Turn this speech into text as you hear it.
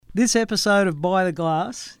This episode of By the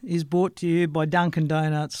Glass is brought to you by Dunkin'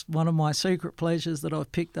 Donuts, one of my secret pleasures that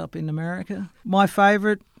I've picked up in America. My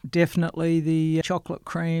favourite, definitely the chocolate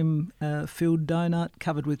cream filled donut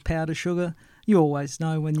covered with powdered sugar. You always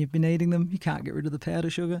know when you've been eating them, you can't get rid of the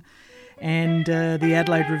powdered sugar. And the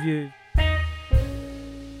Adelaide Review.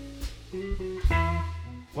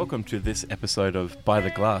 Welcome to this episode of By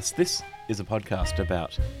the Glass. This is a podcast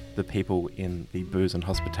about the people in the booze and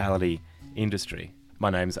hospitality industry. My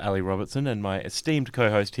name's Ali Robertson and my esteemed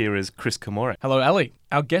co-host here is Chris Kamore. Hello, Ali.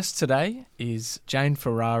 Our guest today is Jane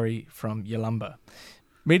Ferarri from Yalumba.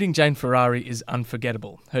 Meeting Jane Ferarri is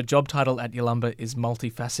unforgettable. Her job title at Yalumba is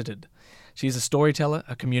multifaceted. She is a storyteller,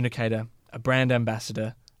 a communicator, a brand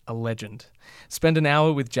ambassador, a legend. Spend an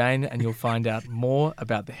hour with Jane and you'll find out more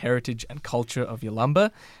about the heritage and culture of Yalumba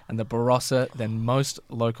and the Barossa than most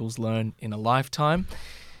locals learn in a lifetime.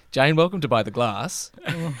 Jane, welcome to By the Glass.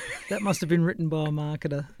 Oh, that must have been written by a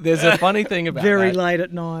marketer. There's a funny thing about Very that, late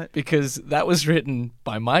at night. because that was written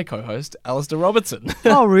by my co-host, Alistair Robertson.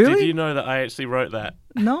 Oh, really? Did you know that I actually wrote that?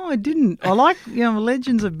 No, I didn't. I like,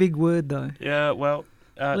 legend's a big word, though. Yeah, well,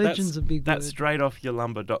 Legend's a big that's word. straight off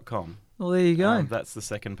yalumba.com. Well, there you go. That's the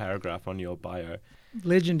second paragraph on your bio.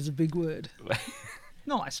 Legend is a big word.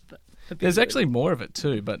 Nice, but a big There's word. actually more of it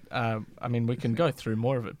too, but we can go through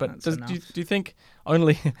more of it. But That's do enough. you think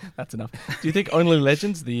only that's enough? Do you think only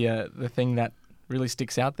Legends the thing that really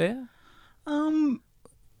sticks out there?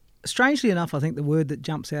 Strangely enough, I think the word that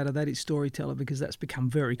jumps out of that is storyteller, because that's become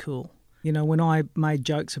very cool. You know, when I made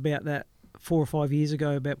jokes about that 4 or 5 years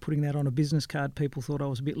ago about putting that on a business card, people thought I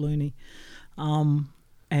was a bit loony.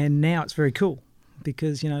 And now it's very cool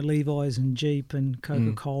because, Levi's and Jeep and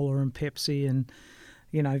Coca-Cola and Pepsi and,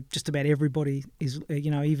 just about everybody is,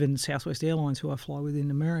 even Southwest Airlines, who I fly with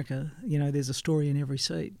in America, there's a story in every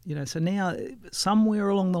seat. So now somewhere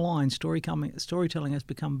along the line, storytelling has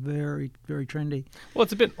become very, very trendy. Well,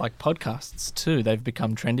 it's a bit like podcasts too. They've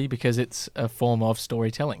become trendy because it's a form of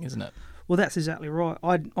storytelling, isn't it? Well, that's exactly right.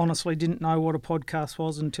 I honestly didn't know what a podcast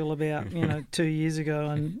was until about 2 years ago,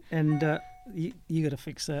 and you got to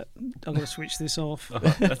fix that. I've got to switch this off.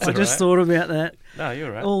 I just thought about that. No,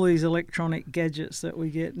 you're right. All these electronic gadgets that we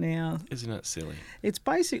get now. Isn't it silly? It's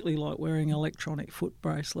basically like wearing an electronic foot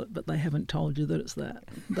bracelet, but they haven't told you that it's that.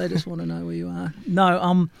 They just want to know where you are.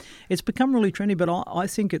 No, it's become really trendy, but I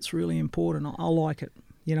think it's really important. I like it.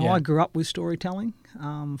 Yeah. I grew up with storytelling.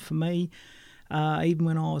 For me, even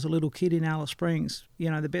when I was a little kid in Alice Springs,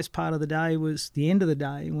 the best part of the day was the end of the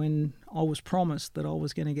day when I was promised that I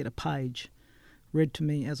was going to get a page read to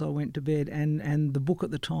me as I went to bed, and the book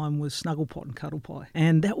at the time was Snugglepot and Cuddlepie.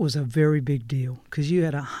 And that was a very big deal because you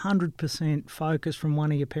had 100% focus from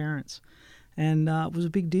one of your parents. And it was a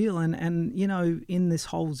big deal. And in this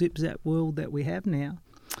whole zip-zap world that we have now,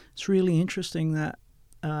 it's really interesting that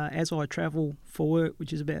as I travel for work,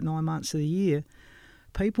 which is about 9 months of the year,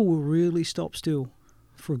 people will really stop still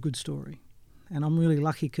for a good story. And I'm really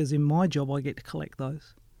lucky because in my job I get to collect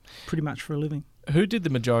those pretty much for a living. Who did the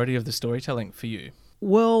majority of the storytelling for you?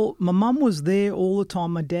 Well, my mum was there all the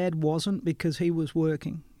time. My dad wasn't because he was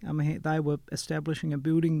working. I mean, they were establishing a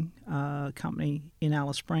building company in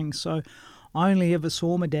Alice Springs. So I only ever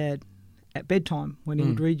saw my dad at bedtime when he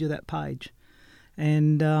would read you that page.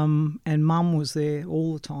 And mum was there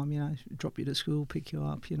all the time, drop you to school, pick you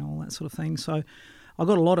up, all that sort of thing. So I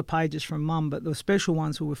got a lot of pages from mum, but the special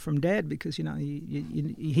ones were from dad because, you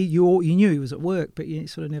knew he was at work, but you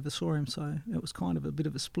sort of never saw him. So it was kind of a bit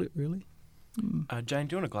of a split, really. Jane,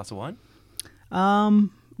 do you want a glass of wine?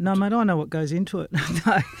 No, mate, I know what goes into it.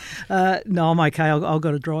 No, I'm okay. I've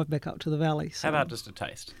got to drive back up to the valley. So. How about just a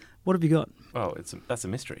taste? What have you got? Oh, that's a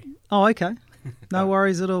mystery. Oh, okay. No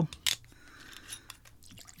worries at all.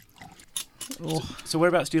 Oh. So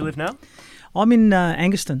whereabouts do you live now? I'm in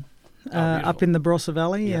Anguston. Beautiful. Up in the Barossa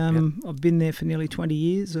Valley. Yep. I've been there for nearly 20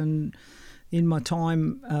 years, and in my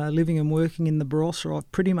time living and working in the Barossa,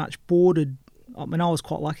 I've pretty much boarded. I mean, I was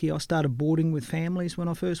quite lucky. I started boarding with families when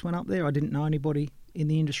I first went up there. I didn't know anybody in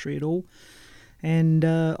the industry at all, and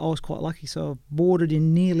I was quite lucky. So I've boarded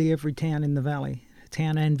in nearly every town in the valley,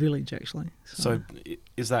 town and village actually. So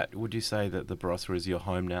would you say that the Barossa is your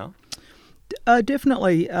home now?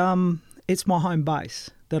 Definitely. It's my home base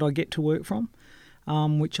that I get to work from.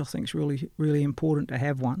 Which I think is really, really important to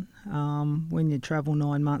have one. When you travel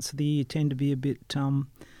 9 months of the year, you tend to be a bit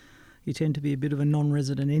of a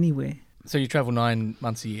non-resident anywhere. So you travel 9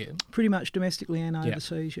 months a year? Pretty much domestically and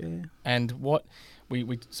overseas, yeah. And what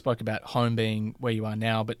we spoke about home being where you are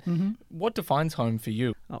now, but what defines home for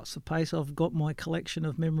you? Oh, it's the place I've got my collection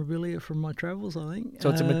of memorabilia from my travels, I think.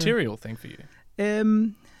 So it's a material thing for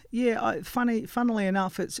you? Yeah. Funnily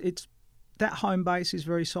enough, it's that home base is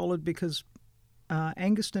very solid because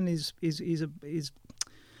Anguston is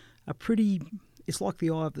a pretty. It's like the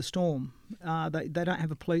eye of the storm. They don't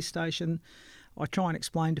have a police station. I try and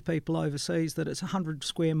explain to people overseas that it's 100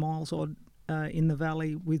 square miles odd in the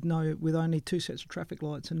valley with only 2 sets of traffic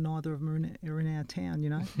lights, and neither of them are in our town.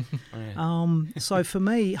 Oh, yeah. So for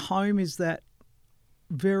me, home is that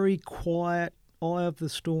very quiet eye of the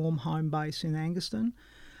storm home base in Anguston.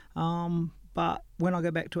 But when I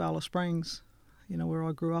go back to Alice Springs, where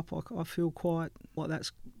I grew up, I feel quite like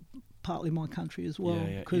that's partly my country as well.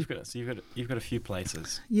 Yeah. You've got a few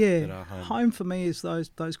places. Yeah, that are home. Home for me is those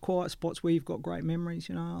quiet spots where you've got great memories.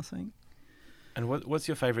 I think. And what's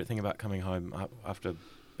your favourite thing about coming home after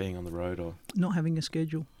being on the road? Or not having a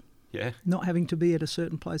schedule. Yeah. Not having to be at a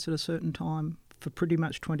certain place at a certain time for pretty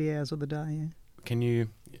much 20 hours of the day. Yeah. Can you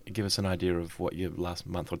give us an idea of what your last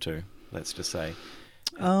month or two, let's just say,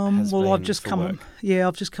 I've just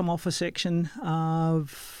come off a section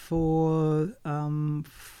for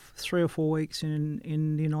 3 or 4 weeks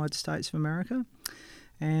in the United States of America,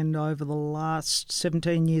 and over the last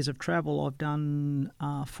 17 years of travel, I've done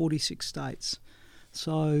 46 states.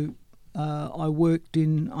 So I worked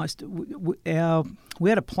in. We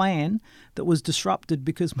had a plan that was disrupted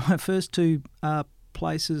because my first two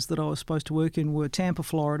places that I was supposed to work in were Tampa,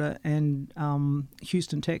 Florida, and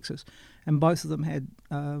Houston, Texas, and both of them had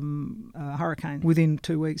a hurricane within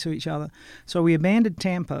 2 weeks of each other. So we abandoned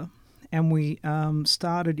Tampa and we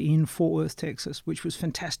started in Fort Worth, Texas, which was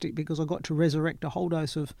fantastic because I got to resurrect a whole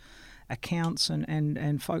dose of accounts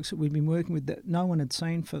and folks that we'd been working with that no one had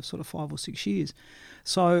seen for sort of 5 or 6 years.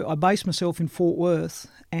 So I based myself in Fort Worth,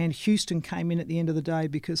 and Houston came in at the end of the day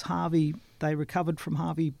because they recovered from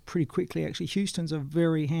Harvey pretty quickly. Actually, Houston's a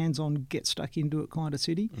very hands-on, get stuck into it kind of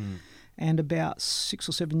city. And about 6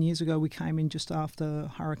 or 7 years ago, we came in just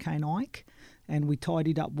after Hurricane Ike, and we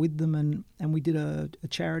tidied up with them, and we did a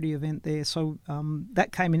charity event there. So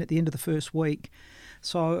that came in at the end of the first week.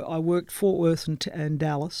 So I worked Fort Worth and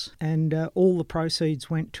Dallas, and all the proceeds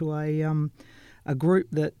went to a group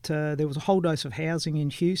that there was a whole dose of housing in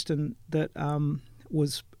Houston that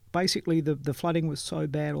was basically the flooding was so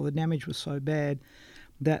bad, or the damage was so bad,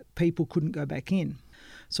 that people couldn't go back in.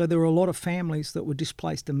 So there were a lot of families that were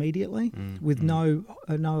displaced immediately with no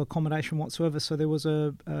accommodation whatsoever. So there was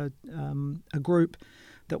a group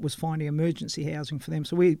that was finding emergency housing for them.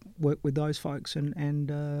 So we worked with those folks, and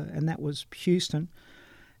that was Houston.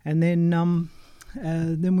 And then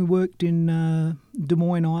we worked in Des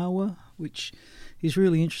Moines, Iowa, which is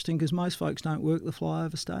really interesting because most folks don't work the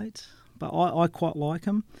flyover states, but I quite like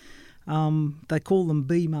them. They call them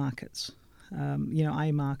B markets.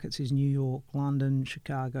 A markets is New York, London,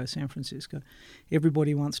 Chicago, San Francisco.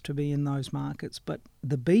 Everybody wants to be in those markets, but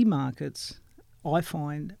the B markets, I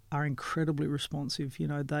find, are incredibly responsive.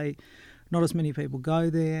 Not as many people go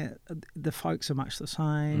there. The folks are much the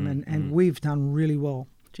same, and we've done really well.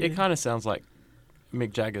 It kind of sounds like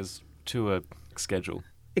Mick Jagger's tour schedule.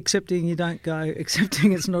 Excepting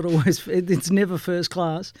it's not always, it's never first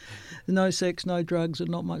class. No sex, no drugs, and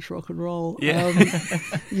not much rock and roll. Yeah.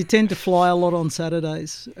 You tend to fly a lot on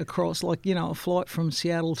Saturdays across, a flight from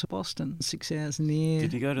Seattle to Boston, 6 hours in the air.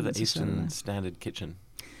 Did you go to the Eastern Standard Kitchen?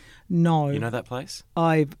 No. You know that place?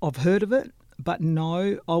 I've heard of it, but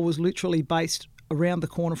no. I was literally based around the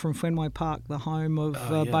corner from Fenway Park, the home of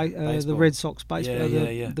the Red Sox, baseball,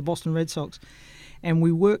 the Boston Red Sox. And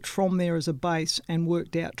we worked from there as a base and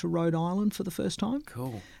worked out to Rhode Island for the first time.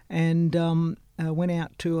 Cool. And went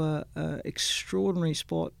out to a extraordinary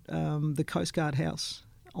spot, the Coast Guard House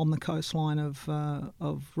on the coastline of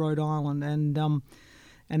Rhode Island,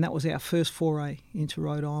 and that was our first foray into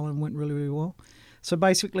Rhode Island. Went really, really well. So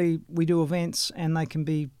basically, we do events, and they can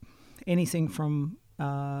be anything from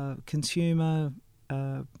consumer,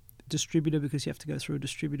 distributor, because you have to go through a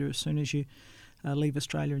distributor as soon as you leave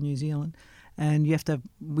Australia and New Zealand. And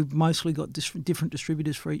we've mostly got different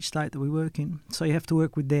distributors for each state that we work in. So you have to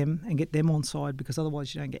work with them and get them on side, because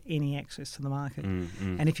otherwise you don't get any access to the market.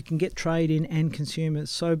 And if you can get trade in and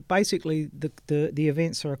consumers. So basically the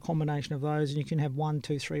events are a combination of those, and you can have 1,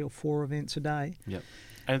 2, 3 or 4 events a day. Yep.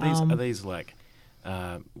 Are these like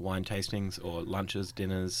wine tastings or lunches,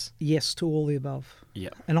 dinners? Yes, to all the above. Yeah.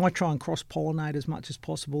 And I try and cross-pollinate as much as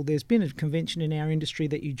possible. There's been a convention in our industry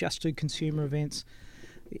that you just do consumer events.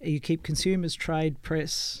 You keep consumers, trade,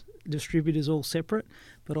 press, distributors all separate,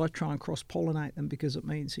 but I try and cross-pollinate them because it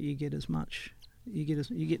means that you get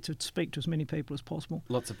to speak to as many people as possible.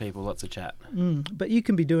 Lots of people, lots of chat. But you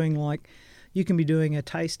can be doing a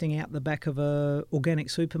tasting out the back of a organic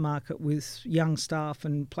supermarket with young staff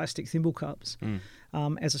and plastic thimble cups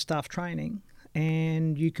as a staff training,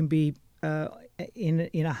 and you can be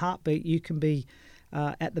in a heartbeat, you can be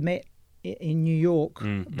at the Met in New York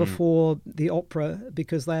before the opera,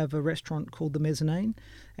 because they have a restaurant called the Mezzanine,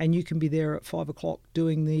 and you can be there at 5 o'clock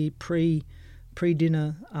doing the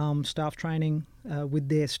pre-dinner staff training with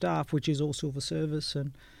their staff, which is all silver service,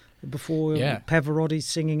 and before Pavarotti's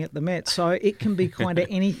singing at the Met. So it can be kind of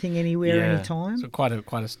anything, anywhere, anytime. So quite a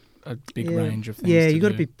big range of things. Yeah, you've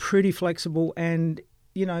got to be pretty flexible. And,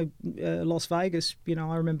 Las Vegas,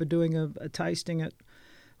 I remember doing a tasting at,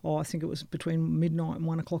 I think it was between midnight and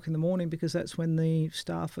 1 o'clock in the morning, because that's when the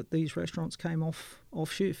staff at these restaurants came off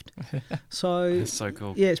shift. So that's so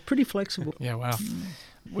cool. Yeah, it's pretty flexible. Yeah, wow.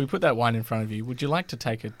 We put that wine in front of you. Would you like to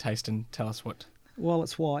take a taste and tell us what? Well,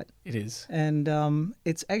 it's white. It is. And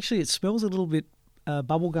it smells a little bit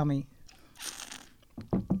bubblegummy.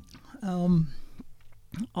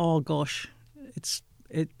 Oh gosh,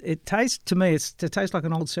 it tastes, to me, it tastes like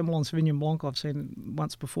an old Semillon Sauvignon Blanc I've seen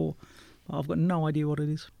once before. I've got no idea what it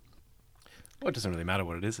is. Well, it doesn't really matter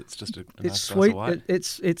what it is. It's just a it's nice sweet. glass of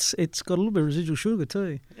white. It's got a little bit of residual sugar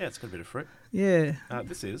too. Yeah, it's got a bit of fruit. Yeah.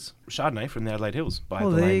 This is Chardonnay from the Adelaide Hills by the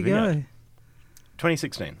there Lane you Vineyard. go.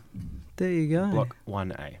 2016. There you go. Block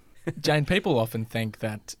 1A. Jane, people often think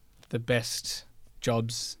that the best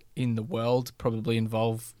jobs in the world probably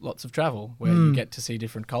involve lots of travel, where you get to see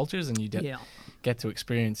different cultures and you get to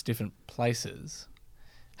experience different places.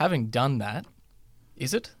 Having done that,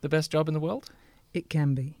 is it the best job in the world? It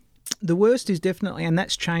can be. The worst is definitely, and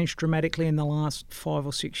that's changed dramatically in the last 5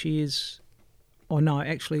 or 6 years. Or no,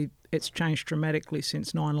 actually, it's changed dramatically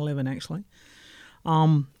since 9/11, actually.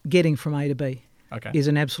 Getting from A to B is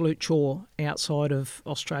an absolute chore outside of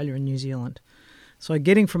Australia and New Zealand. So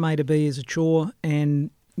getting from A to B is a chore,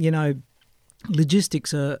 and,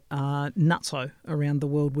 logistics are nutso around the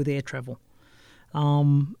world with air travel.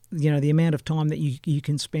 The amount of time that you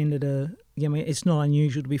can spend at it's not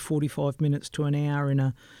unusual to be 45 minutes to an hour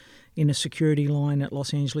in a security line at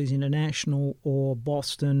Los Angeles International or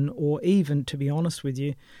Boston, or even, to be honest with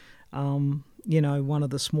you, one of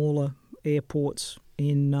the smaller airports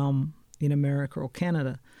in America or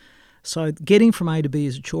Canada. So getting from A to B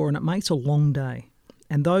is a chore, and it makes a long day.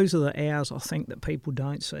 And those are the hours, I think, that people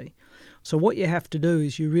don't see. So what you have to do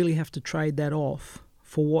is you really have to trade that off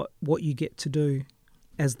for what you get to do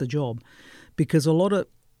as the job. Because a lot of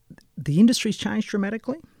the industry's changed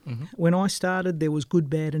dramatically. Mm-hmm. When I started, there was good,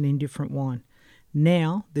 bad and indifferent wine.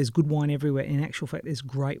 Now there's good wine everywhere. In actual fact, there's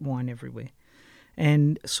great wine everywhere.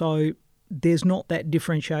 And so there's not that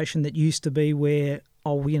differentiation that used to be where,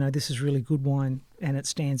 this is really good wine and it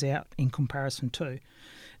stands out in comparison to.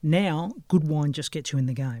 Now, good wine just gets you in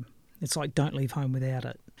the game. It's like don't leave home without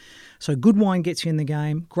it. So good wine gets you in the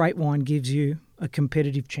game. Great wine gives you a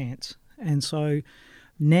competitive chance. And so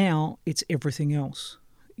now it's everything else.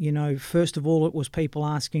 First of all, it was people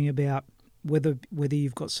asking about whether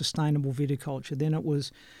you've got sustainable viticulture. Then it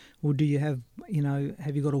was, well, do you have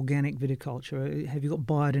you got organic viticulture? Have you got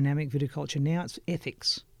biodynamic viticulture? Now it's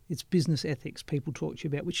ethics. It's business ethics people talk to you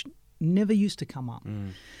about, which never used to come up.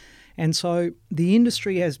 And so the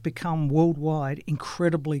industry has become worldwide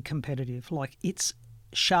incredibly competitive. Like, it's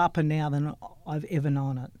sharper now than I've ever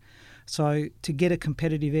known it. So to get a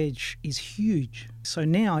competitive edge is huge. So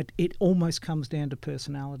now it almost comes down to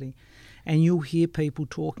personality. And you'll hear people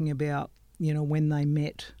talking about, when they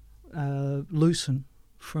met Lucen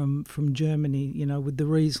from Germany, with the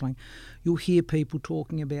Riesling. You'll hear people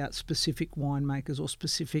talking about specific winemakers or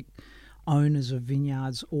specific owners of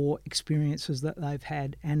vineyards or experiences that they've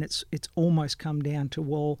had. And it's almost come down to,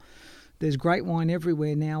 well, there's great wine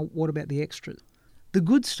everywhere now. What about the extras? The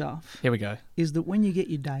good stuff, here we go, is that when you get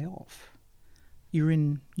your day off, you're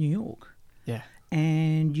in New York. Yeah.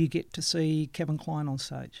 And you get to see Kevin Kline on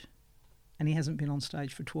stage. And he hasn't been on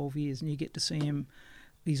stage for 12 years. And you get to see him,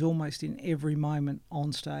 he's almost in every moment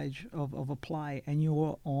on stage of a play. And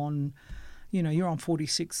you're on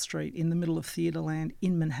 46th Street in the middle of Theatreland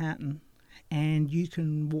in Manhattan. And you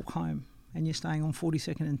can walk home and you're staying on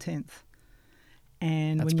 42nd and 10th.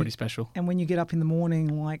 And that's pretty special. And when you get up in the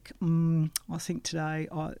morning, like, I think today,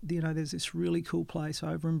 there's this really cool place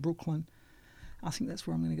over in Brooklyn. I think that's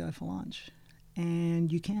where I'm going to go for lunch.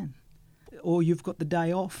 And you can. Or you've got the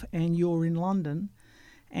day off and you're in London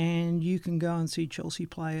and you can go and see Chelsea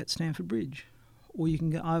play at Stamford Bridge. Or you can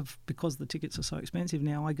go, because the tickets are so expensive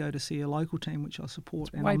now, I go to see a local team which I support.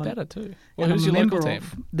 It's way better too. Well, who's your local team?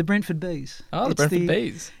 The Brentford Bees. Oh, the Brentford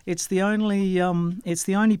Bees. It's the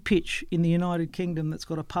only pitch in the United Kingdom that's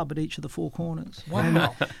got a pub at each of the four corners. Wow. And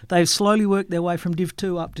they've slowly worked their way from Div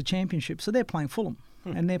 2 up to Championship. So they're playing Fulham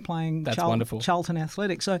and they're playing Charlton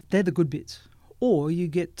Athletic. So they're the good bits. Or you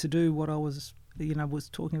get to do what I was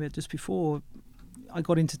talking about just before. I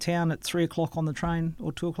got into town at 3 o'clock on the train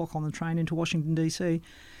or 2 o'clock on the train into Washington, D.C.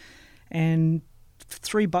 And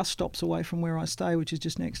 3 bus stops away from where I stay, which is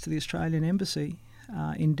just next to the Australian Embassy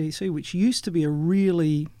in D.C., which used to be a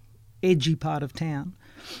really edgy part of town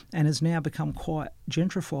and has now become quite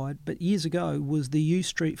gentrified, but years ago was the U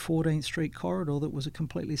Street, 14th Street corridor that was a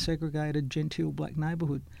completely segregated, genteel black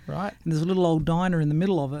neighbourhood. Right. And there's a little old diner in the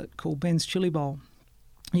middle of it called Ben's Chili Bowl.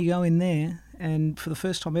 You go in there, and for the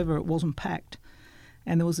first time ever, it wasn't packed.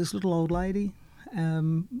 And there was this little old lady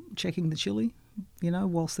checking the chili,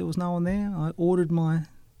 whilst there was no one there. I ordered my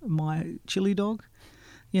chili dog,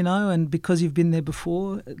 and because you've been there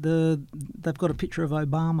before, they've got a picture of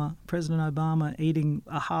Obama, President Obama, eating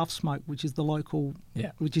a half smoke, which is the local,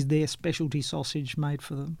 which is their specialty sausage made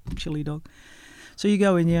for the chili dog. So you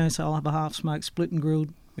go in, so I'll have a half smoke, split and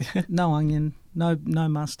grilled, no onion, no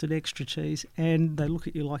mustard, extra cheese, and they look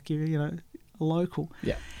at you like you're, a local.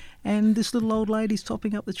 Yeah. And this little old lady's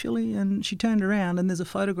topping up the chili, and she turned around, and there's a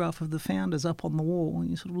photograph of the founders up on the wall, and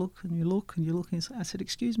you sort of look, and you look, and you look, and I said,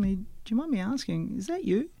 "Excuse me, do you mind me asking, is that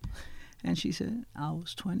you?" And she said, "I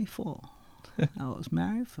was 24. I was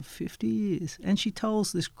married for 50 years." And she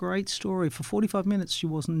tells this great story. For 45 minutes, she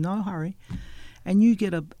was in no hurry, and you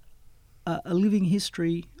get a living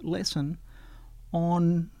history lesson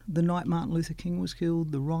on the night Martin Luther King was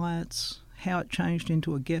killed, the riots, how it changed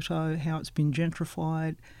into a ghetto, how it's been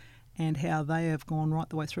gentrified, and how they have gone right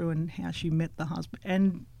the way through, and how she met the husband.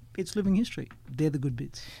 And it's living history. They're the good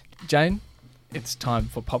bits. Jane, it's time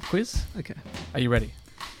for pop quiz. Okay. Are you ready?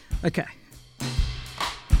 Okay.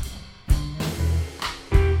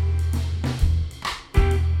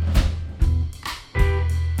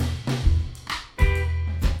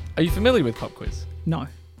 Are you familiar with pop quiz? No.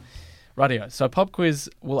 Rightio. So pop quiz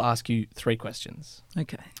will ask you 3 questions.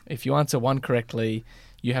 Okay. If you answer 1 correctly,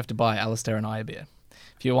 you have to buy Alistair and I a beer.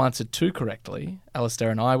 If you answer 2 correctly,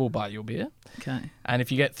 Alistair and I will buy you a beer. Okay. And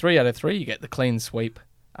if you get 3 out of 3, you get the clean sweep.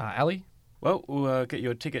 Ali? Well, we'll get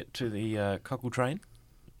you a ticket to the cockle train.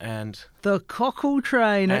 And the cockle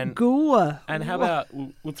train at Goa. And how about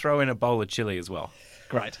we'll throw in a bowl of chili as well?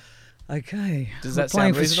 Great. Okay. Does that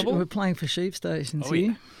sound reasonable? We're playing for sheep stations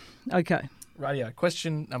here. Yeah. Okay. Radio.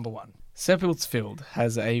 Question number 1. Seppeltsfield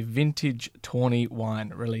has a vintage tawny wine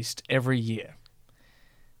released every year.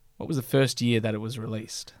 What was the first year that it was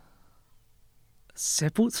released?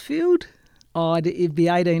 Seppeltsfield? Oh, it'd be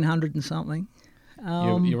 1800 and something.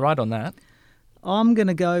 You're right on that. I'm going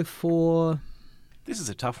to go for... This is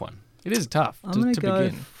a tough one. It is tough I'm going to go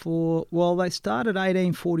begin. for... Well, they started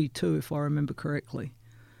 1842, if I remember correctly.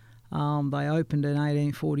 They opened in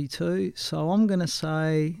 1842, so I'm going to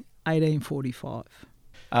say 1845.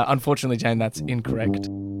 Unfortunately, Jane, that's incorrect.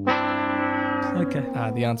 Okay.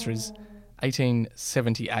 The answer is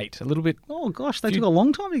 1878. A little bit... Oh, gosh, they took a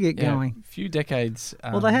long time to get going. A few decades.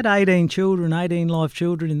 Well, they had 18 children, 18 live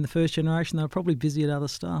children in the first generation. They were probably busy at other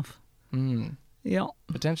stuff. Yeah.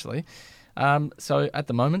 Potentially. So at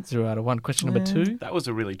the moment, 0 out of 1. Question number 2. That was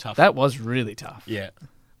a really tough That was really tough. Yeah.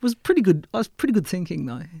 It was pretty good. I was pretty good thinking,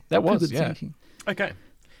 though. That was, pretty good thinking. Okay.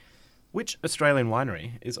 Which Australian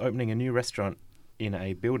winery is opening a new restaurant in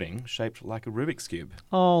a building shaped like a Rubik's Cube?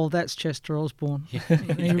 Oh, that's Chester Osborne.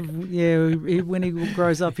 When he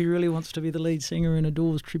grows up, he really wants to be the lead singer in a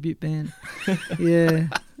Doors tribute band. Yeah,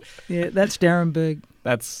 that's Darrenberg.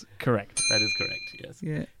 That's correct. That is correct, yes.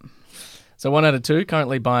 Yeah. So 1 out of 2,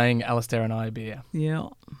 currently buying Alistair and I a beer. Yeah.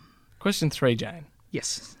 Question 3, Jane.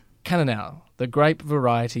 Yes. Cannonau, the grape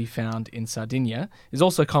variety found in Sardinia, is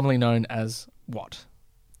also commonly known as what?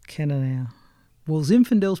 Cannonau. Well,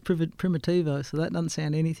 Zinfandel's Primitivo, so that doesn't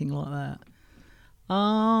sound anything like that.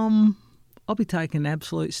 I'll be taking an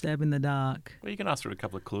absolute stab in the dark. Well, you can ask for a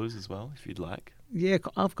couple of clues as well, if you'd like. Yeah,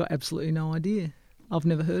 I've got absolutely no idea. I've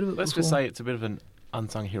never heard of it Let's before. just say it's a bit of an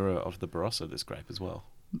unsung hero of the Barossa, this grape as well.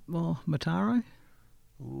 Well, Mataro?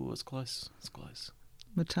 Ooh, it's close. It's close.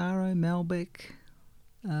 Mataro, Malbec,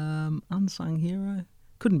 unsung hero.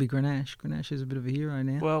 Couldn't be Grenache. Grenache is a bit of a hero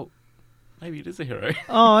now. Well, maybe it is a hero.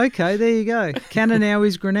 Oh, okay. There you go. Cannonau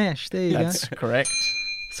is Grenache. There you That's go. correct.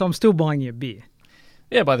 So I'm still buying you a beer.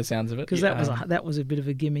 Yeah, by the sounds of it. Because that was a bit of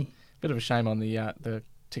a gimme. Bit of a shame on the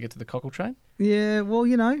ticket to the cockle train. Yeah, well,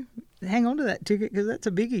 hang on to that ticket because that's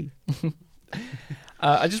a biggie.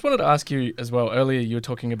 I just wanted to ask you as well, earlier you were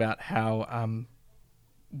talking about how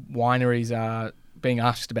wineries are being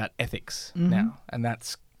asked about ethics now, and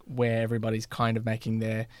that's where everybody's kind of making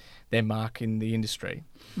their mark in the industry.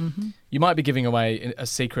 Mm-hmm. You might be giving away a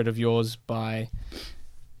secret of yours by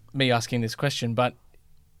me asking this question, but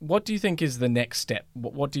what do you think is the next step?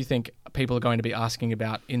 What do you think people are going to be asking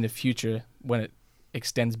about in the future when it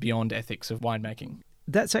extends beyond ethics of winemaking?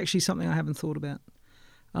 That's actually something I haven't thought about.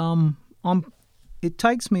 It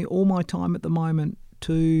takes me all my time at the moment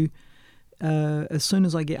to, as soon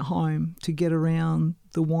as I get home, to get around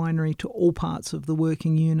the winery to all parts of the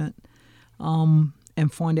working unit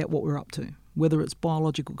and find out what we're up to, whether it's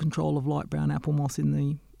biological control of light brown apple moth in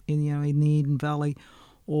the Eden Valley,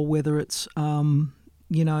 or whether it's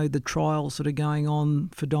the trials that are going on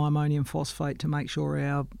for diammonium phosphate to make sure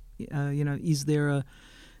our is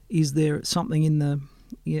there something in the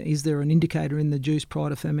is there an indicator in the juice prior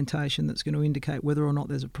to fermentation that's going to indicate whether or not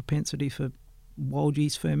there's a propensity for wild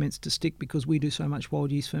yeast ferments to stick, because we do so much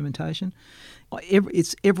wild yeast fermentation.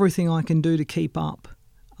 It's everything I can do to keep up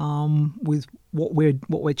with what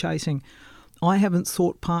we're chasing. I haven't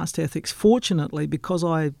thought past ethics, fortunately, because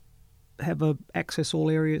I have a access all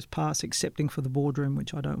areas pass, excepting for the boardroom,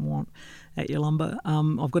 which I don't want at Yalumba.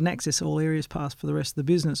 I've got an access all areas pass for the rest of the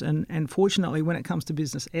business, and fortunately, when it comes to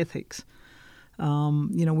business ethics,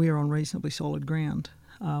 we're on reasonably solid ground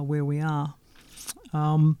where we are.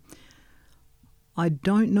 I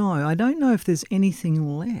don't know if there's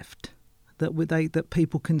anything left that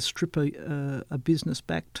people can strip a business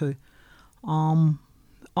back to.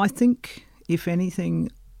 I think, if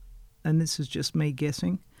anything, and this is just me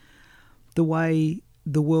guessing, the way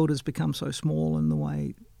the world has become so small, and the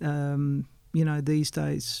way these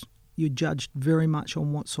days you're judged very much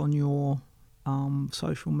on what's on your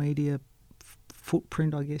social media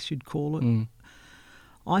footprint, I guess you'd call it.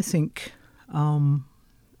 I think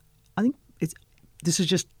it's this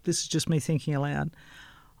is just me thinking aloud.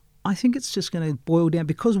 I think it's just going to boil down,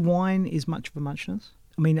 because wine is much of a muchness.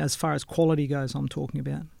 I mean, as far as quality goes, I'm talking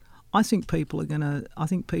about. I think people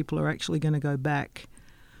are actually going to go back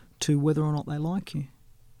to whether or not they like you,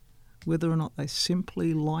 whether or not they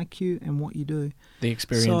simply like you and what you do. The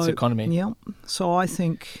experience economy. Yeah. So I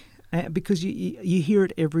think, because you hear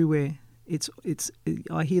it everywhere.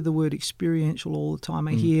 I hear the word experiential all the time.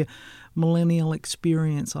 I hear millennial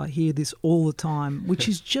experience. I hear this all the time, which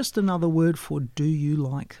is just another word for, do you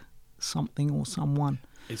like something or someone?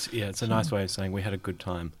 It's a nice way of saying we had a good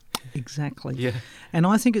time. Exactly. Yeah. And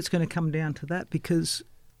I think it's going to come down to that, because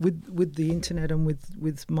with the internet and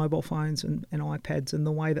with mobile phones and iPads, and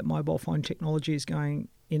the way that mobile phone technology is going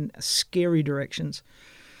in scary directions,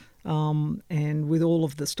 and with all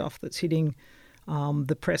of the stuff that's hitting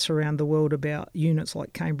the press around the world about units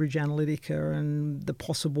like Cambridge Analytica and the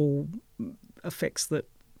possible effects that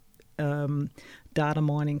data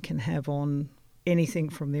mining can have on anything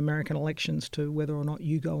from the American elections to whether or not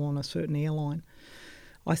you go on a certain airline.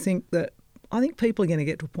 I think people are going to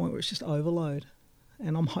get to a point where it's just overload,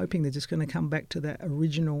 and I'm hoping they're just going to come back to that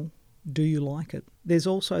original, do you like it? There's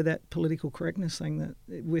also that political correctness thing that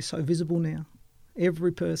we're so visible now.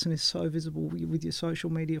 Every person is so visible with your social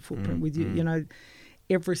media footprint, with your,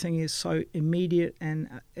 everything is so immediate and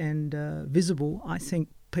visible. I think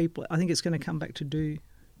it's going to come back to do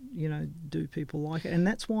people like it, and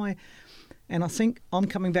that's why. And I think I'm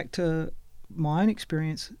coming back to my own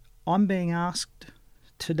experience. I'm being asked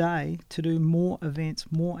today to do more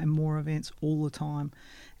and more events all the time,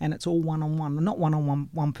 and it's all one-on-one. Not one-on-one,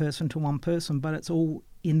 one person to one person, but it's all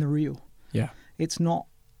in the real. Yeah, it's not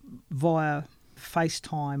via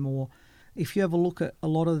FaceTime, or if you have a look at a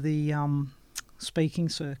lot of the speaking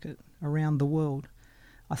circuit around the world,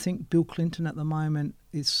 I think Bill Clinton at the moment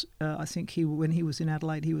is, I think when he was in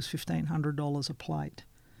Adelaide, he was $1,500 a plate.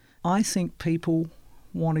 I think people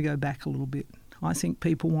want to go back a little bit. I think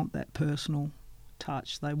people want that personal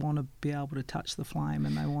touch. They want to be able to touch the flame,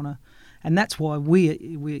 and that's why we at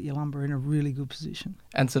Yalumba are in a really good position.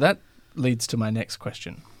 And so that leads to my next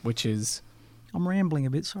question, which is, I'm rambling a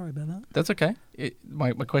bit. Sorry about that. That's okay.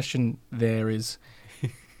 My question there is,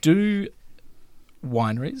 do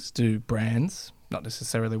brands, not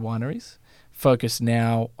necessarily wineries, focus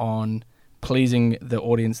now on pleasing the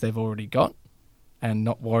audience they've already got and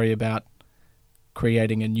not worry about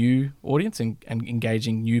creating a new audience and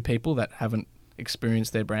engaging new people that haven't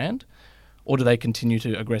experienced their brand? Or do they continue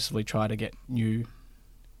to aggressively try to get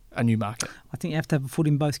a new market? I think you have to have a foot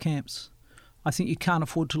in both camps. I think you can't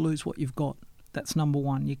afford to lose what you've got. That's number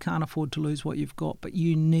one. You can't afford to lose what you've got, but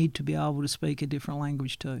you need to be able to speak a different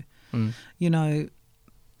language too.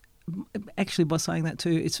 Actually, by saying that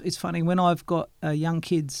too, it's funny, when I've got young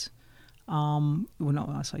kids, when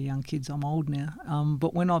I say young kids, I'm old now,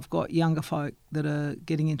 but when I've got younger folk that are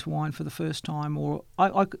getting into wine for the first time, or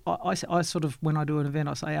I sort of, when I do an event,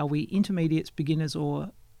 I say, are we intermediates, beginners,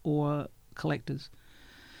 or collectors?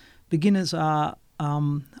 Beginners are,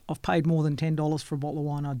 I've paid more than $10 for a bottle of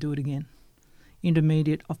wine, I'd do it again.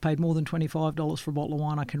 Intermediate, I've paid more than $25 for a bottle of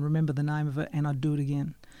wine, I can remember the name of it, and I'd do it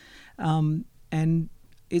again. And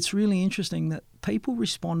it's really interesting that people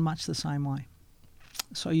respond much the same way.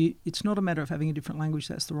 So it's not a matter of having a different language.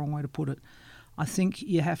 That's the wrong way to put it. I think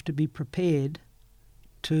you have to be prepared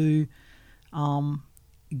to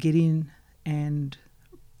get in and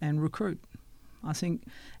recruit. I think,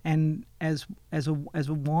 and as a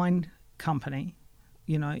wine company,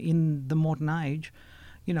 in the modern age,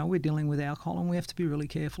 we're dealing with alcohol, and we have to be really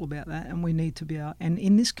careful about that. And we need to be and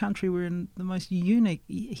in this country, we're in the most unique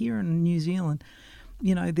here in New Zealand.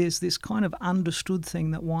 There's this kind of understood thing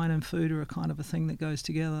that wine and food are a kind of a thing that goes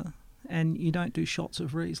together, and you don't do shots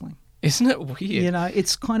of Riesling. Isn't it weird?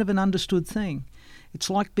 It's kind of an understood thing. It's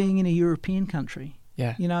like being in a European country.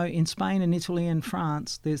 Yeah. In Spain and Italy and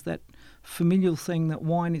France, there's that familial thing that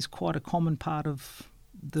wine is quite a common part of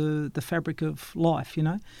the fabric of life. You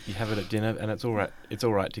have it at dinner, and it's all right. It's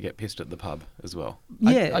all right to get pissed at the pub as well.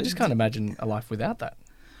 Yeah, I just can't imagine a life without that.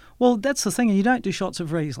 Well, that's the thing, and you don't do shots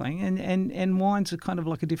of Riesling, and wines are kind of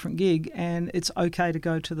like a different gig, and it's okay to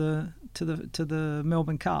go to the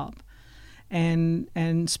Melbourne Cup,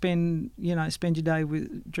 and spend your day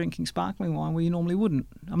with drinking sparkling wine where you normally wouldn't.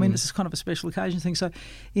 I mean, this is kind of a special occasion thing. So,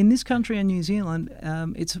 in this country and New Zealand,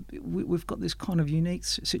 we've got this kind of unique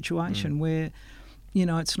situation where,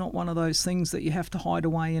 it's not one of those things that you have to hide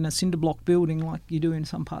away in a cinder block building like you do in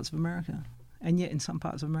some parts of America. And yet in some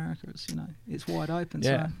parts of America, it's wide open.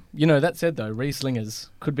 Yeah. So. That said, though, Rieslingers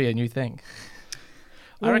could be a new thing.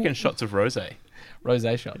 I reckon shots of rosé.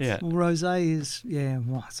 Rosé shots. Yeah. Well, rosé is,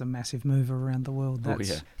 it's a massive mover around the world.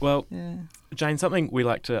 Yeah. Well, Jane, something we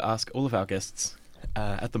like to ask all of our guests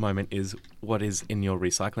at the moment is, what is in your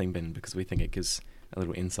recycling bin? Because we think it gives a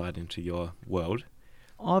little insight into your world.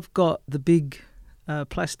 I've got the big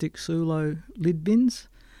plastic Sulo lid bins.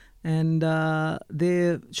 And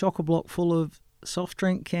they're chock-a-block full of soft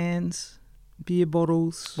drink cans, beer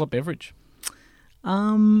bottles. What beverage?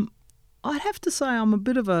 I'd have to say I'm a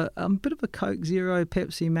bit of a Coke Zero,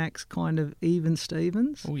 Pepsi Max kind of even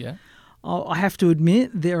Stevens. Oh yeah. I have to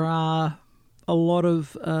admit there are a lot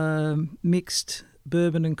of mixed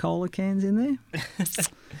bourbon and cola cans in there.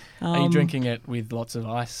 Are you drinking it with lots of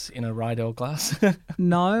ice in a Rydell glass?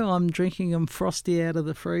 No, I'm drinking them frosty out of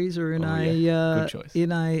the freezer in Good choice.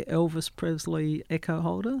 in a Elvis Presley Echo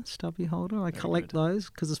holder, stubby holder. I collect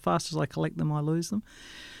those because as fast as I collect them, I lose them.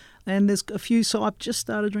 And there's a few, so I've just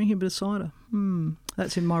started drinking a bit of cider.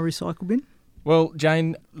 That's in my recycle bin. Well,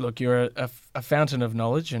 Jane, look, you're a fountain of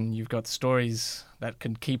knowledge, and you've got stories that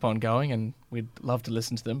can keep on going, and we'd love to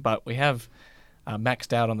listen to them, but we have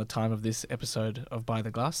maxed out on the time of this episode of By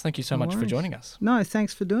the Glass. Thank you so much for joining us. No,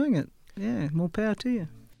 thanks for doing it. Yeah, more power to you.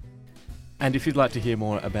 And if you'd like to hear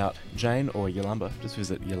more about Jane or Yalumba, just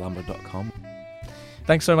visit yalumba.com.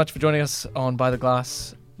 Thanks so much for joining us on By the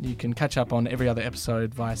Glass. You can catch up on every other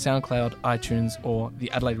episode via SoundCloud, iTunes, or the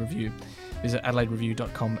Adelaide Review. Visit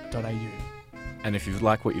adelaidereview.com.au. And if you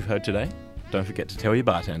like what you've heard today, don't forget to tell your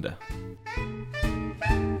bartender.